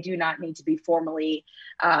 but they do not need to be formally,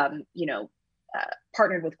 partnered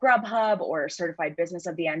with Grubhub or certified business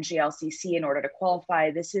of the NGLCC in order to qualify.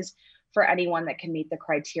 This is for anyone that can meet the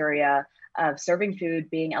criteria of serving food,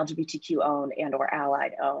 being LGBTQ owned and or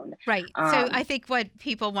allied owned. Right. So I think what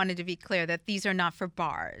people wanted to be clear that these are not for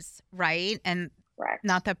bars, right? And correct.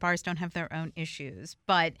 Not that bars don't have their own issues,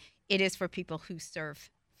 but it is for people who serve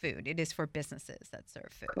food. It is for businesses that serve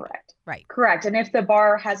food. Correct. Right. Correct. And if the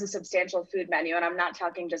bar has a substantial food menu, and I'm not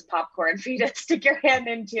talking just popcorn for you to stick your hand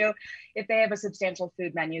into, if they have a substantial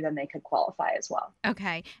food menu, then they could qualify as well.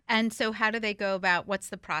 Okay. And so how do they go about, what's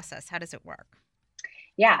the process? How does it work?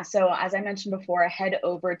 Yeah. So as I mentioned before, head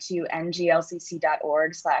over to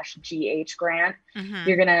nglcc.org/GH grant.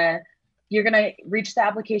 Mm-hmm. You're going to reach the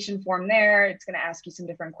application form there. It's going to ask you some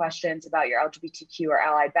different questions about your LGBTQ or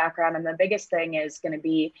allied background. And the biggest thing is going to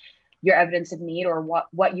be your evidence of need, or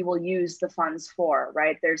what you will use the funds for,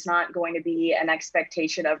 right? There's not going to be an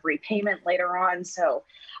expectation of repayment later on. So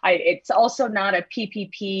it's also not a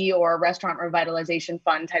PPP or restaurant revitalization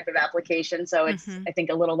fund type of application. So it's, I think,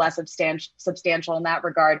 a little less substantial in that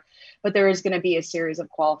regard. But there is going to be a series of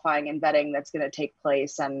qualifying and vetting that's going to take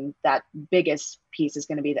place. And that biggest piece is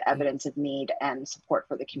going to be the evidence of need and support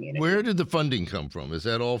for the community. Where did the funding come from? Is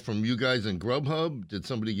that all from you guys in Grubhub? Did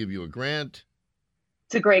somebody give you a grant?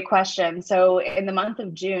 It's a great question. So in the month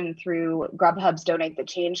of June, through Grubhub's Donate the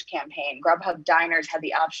Change campaign, Grubhub diners had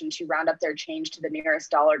the option to round up their change to the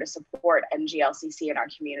nearest dollar to support NGLCC in our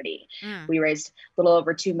community. We raised a little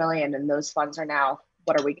over $2 million, and those funds are now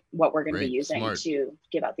what we're going to be using to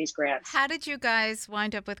give out these grants. How did you guys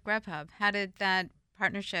wind up with Grubhub? How did that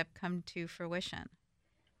partnership come to fruition?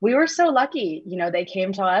 We were so lucky. They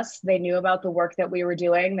came to us, they knew about the work that we were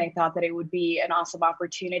doing. They thought that it would be an awesome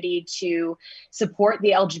opportunity to support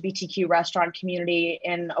the LGBTQ restaurant community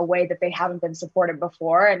in a way that they haven't been supported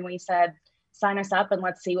before. And we said, sign us up and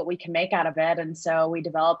let's see what we can make out of it. And so we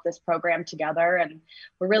developed this program together, and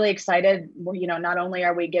we're really excited. Not only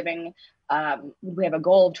are we giving, we have a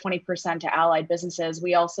goal of 20% to allied businesses.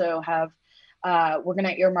 We also have we're going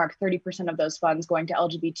to earmark 30% of those funds going to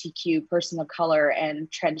LGBTQ, person of color, and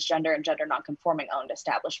transgender and gender nonconforming owned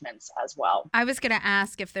establishments as well. I was going to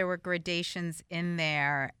ask if there were gradations in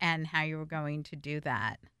there and how you were going to do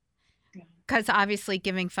that. Because obviously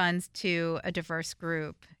giving funds to a diverse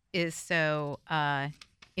group is so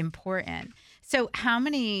important. So how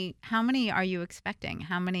many are you expecting?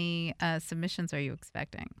 How many submissions are you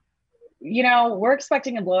expecting? We're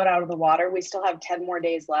expecting to blow it out of the water. We still have 10 more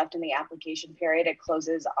days left in the application period. It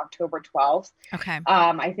closes October 12th. Okay.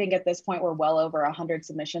 I think at this point, we're well over 100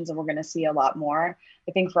 submissions, and we're going to see a lot more.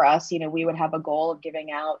 I think for us, we would have a goal of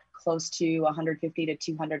giving out close to 150 to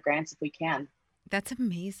 200 grants if we can. That's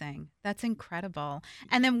amazing. That's incredible.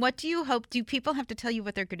 And then what do you hope? Do people have to tell you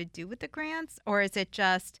what they're going to do with the grants, or is it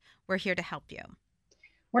just, we're here to help you?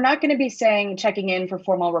 We're not going to be checking in for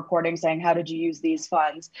formal reporting, saying, how did you use these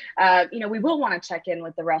funds? We will want to check in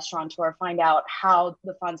with the restaurateur, find out how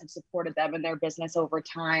the funds have supported them in their business over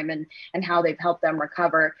time and how they've helped them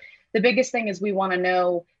recover. The biggest thing is we want to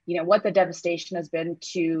know, what the devastation has been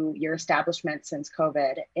to your establishment since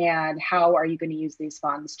COVID, and how are you going to use these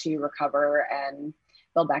funds to recover and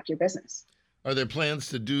build back your business? Are there plans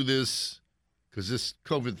to do this because this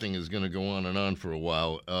COVID thing is going to go on for a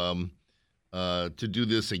while, to do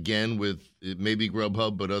this again with maybe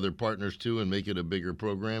Grubhub, but other partners too, and make it a bigger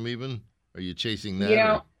program even? Are you chasing that? You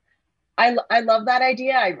know, I love that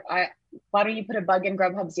idea. Why don't you put a bug in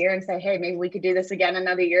Grubhub's ear and say, hey, maybe we could do this again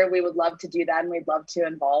another year? We would love to do that, and we'd love to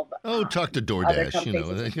involve. Talk to DoorDash,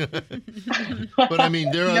 But I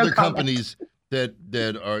mean, there are other companies that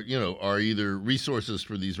are, are either resources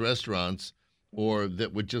for these restaurants or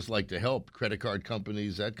that would just like to help, credit card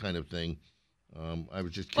companies, that kind of thing. I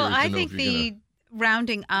was just curious to know if you're I think the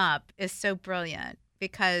rounding up is so brilliant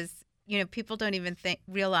because, people don't even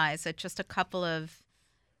realize that just a couple of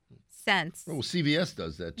cents. Well, CVS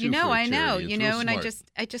does that too. I know, and smart.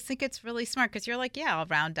 I just think it's really smart because you're like, yeah, I'll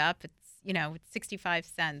round up. It's, it's 65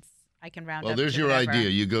 cents. I can round up. Well, there's your idea.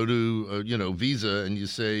 You go to, Visa and you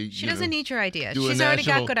say, she doesn't need your idea. She's already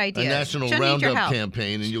got good ideas. A national roundup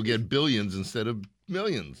campaign, and you'll get billions instead of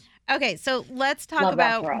millions. Okay, so let's talk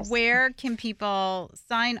about where can people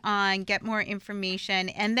sign on, get more information,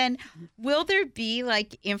 and then will there be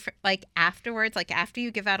like afterwards, like after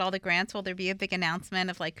you give out all the grants, will there be a big announcement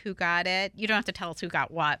of like who got it? You don't have to tell us who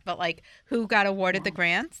got what, but like who got awarded the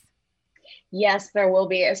grants? Yes, there will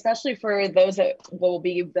be, especially for those that will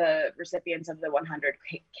be the recipients of the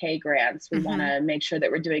 100K grants. We want to make sure that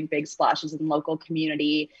we're doing big splashes in the local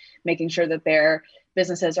community, making sure that their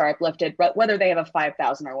businesses are uplifted, but whether they have a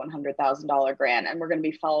 $5,000 or $100,000 grant. And we're going to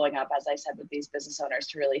be following up, as I said, with these business owners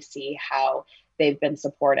to really see how they've been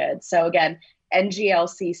supported. So again,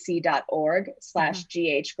 nglcc.org/GH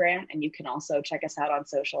grant. And you can also check us out on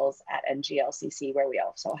socials at NGLCC, where we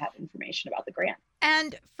also have information about the grant.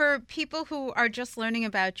 And for people who are just learning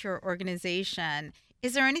about your organization,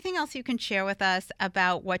 is there anything else you can share with us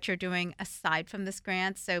about what you're doing aside from this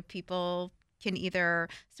grant so people can either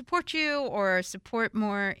support you or support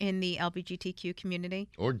more in the LGBTQ community?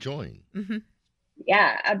 Or join. Mm-hmm.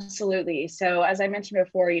 Yeah, absolutely. So as I mentioned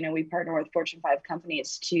before, we partner with Fortune 5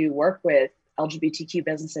 companies to work with LGBTQ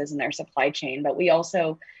businesses in their supply chain, but we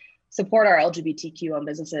also support our LGBTQ-owned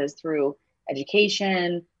businesses through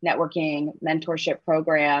education, networking, mentorship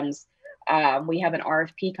programs. We have an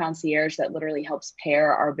RFP concierge that literally helps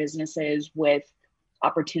pair our businesses with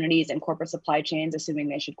opportunities in corporate supply chains, assuming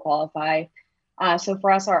they should qualify. So for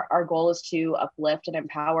us, our goal is to uplift and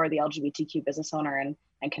empower the LGBTQ business owner and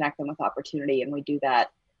connect them with opportunity. And we do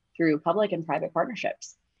that through public and private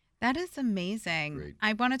partnerships. That is amazing. Great.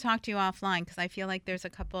 I want to talk to you offline because I feel like there's a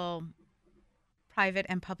couple private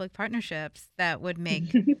and public partnerships that would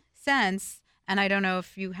make sense. And I don't know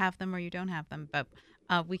if you have them or you don't have them, but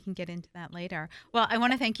we can get into that later. Well, I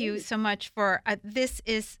want to thank you so much for this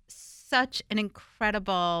is such an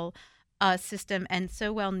incredible system and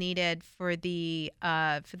so well needed for the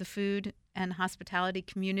food and hospitality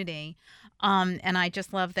community. And I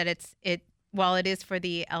just love that while it is for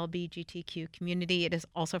the LGBTQ community, it is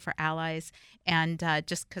also for allies. And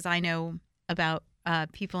just because I know about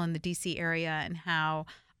people in the DC area and how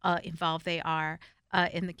involved they are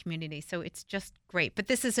in the community. So it's just great. But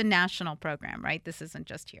this is a national program, right? This isn't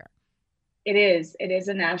just here. It is. It is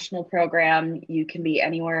a national program. You can be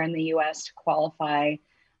anywhere in the U.S. to qualify.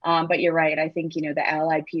 But you're right. I think, the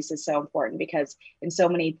ally piece is so important because in so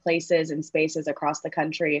many places and spaces across the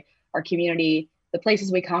country, our community, the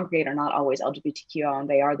places we congregate are not always LGBTQ owned.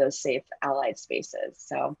 They are those safe allied spaces.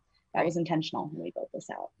 So that was intentional when we built this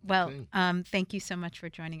out. Well, thank you so much for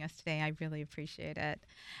joining us today. I really appreciate it.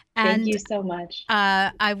 And, thank you so much.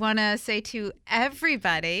 I want to say to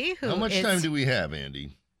everybody who How much time do we have,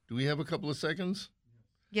 Andy? Do we have a couple of seconds?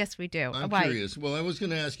 Yes, we do. I'm curious. Well, I was going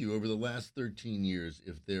to ask you over the last 13 years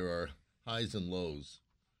if there are highs and lows.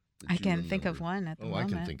 I can think of one at the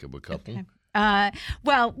moment. I can think of a couple. Okay.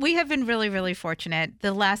 Well, we have been really, really fortunate.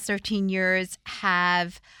 The last 13 years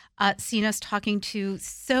have seen us talking to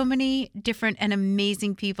so many different and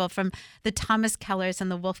amazing people, from the Thomas Kellers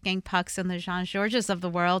and the Wolfgang Pucks and the Jean Georges of the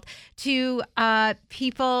world to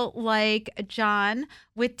people like John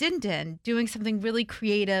with Din Din doing something really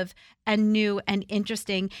creative and new and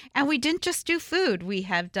interesting. And we didn't just do food. We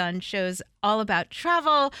have done shows all about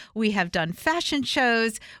travel. We have done fashion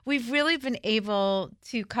shows. We've really been able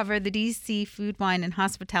to cover the DC food, wine, and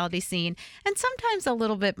hospitality scene, and sometimes a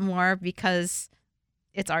little bit more because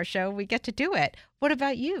it's our show. We get to do it. What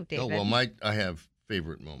about you, David? Oh, well, I have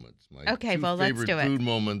favorite moments. My okay, two well, let's do it. favorite food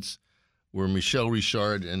moments were Michel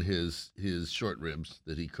Richard and his short ribs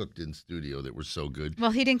that he cooked in studio that were so good.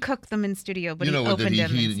 Well, he didn't cook them in studio, but he opened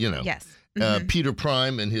them. Yes. Peter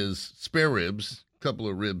Prime and his spare ribs, couple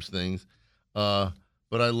of ribs things.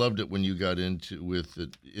 But I loved it when you got into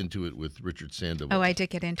it with Richard Sandoval. Oh, I did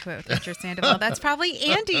get into it with Richard Sandoval. That's probably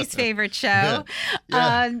Andy's favorite show.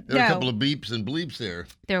 Yeah. There were a couple of beeps and bleeps there.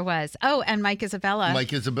 There was. Oh, and Mike Isabella.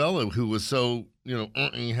 Mike Isabella, who was so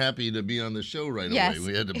happy to be on the show right away.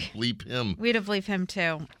 We had to bleep him. We had to bleep him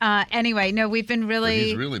too. Anyway, no, we've been really. But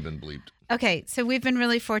he's really been bleeped. Okay, so we've been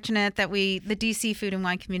really fortunate that the DC Food and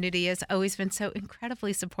Wine community has always been so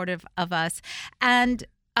incredibly supportive of us, and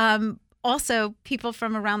also people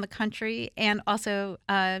from around the country and also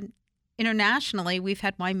internationally. We've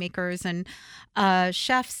had winemakers and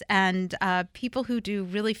chefs and people who do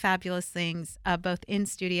really fabulous things, both in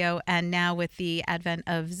studio and now with the advent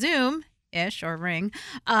of Zoom. Or Ring,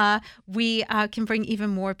 we can bring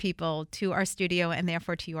even more people to our studio and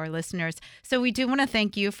therefore to your listeners. So we do want to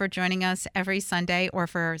thank you for joining us every Sunday or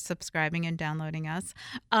for subscribing and downloading us.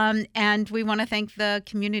 And we want to thank the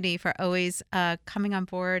community for always coming on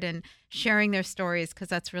board and sharing their stories, because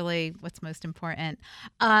that's really what's most important.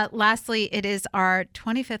 Lastly, it is our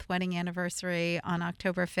 25th wedding anniversary on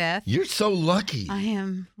October 5th. You're so lucky. I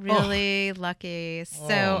am really lucky.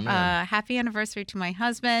 So happy anniversary to my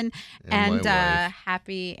husband and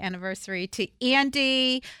happy anniversary to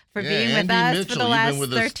Andy for being with us Mitchell, for the last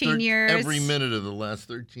 13 years. Every minute of the last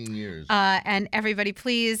 13 years. And everybody,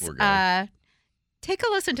 please take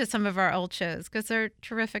a listen to some of our old shows, because they're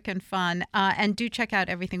terrific and fun. And do check out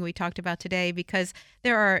everything we talked about today, because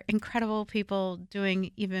there are incredible people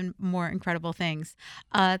doing even more incredible things.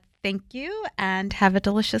 Thank you, and have a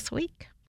delicious week.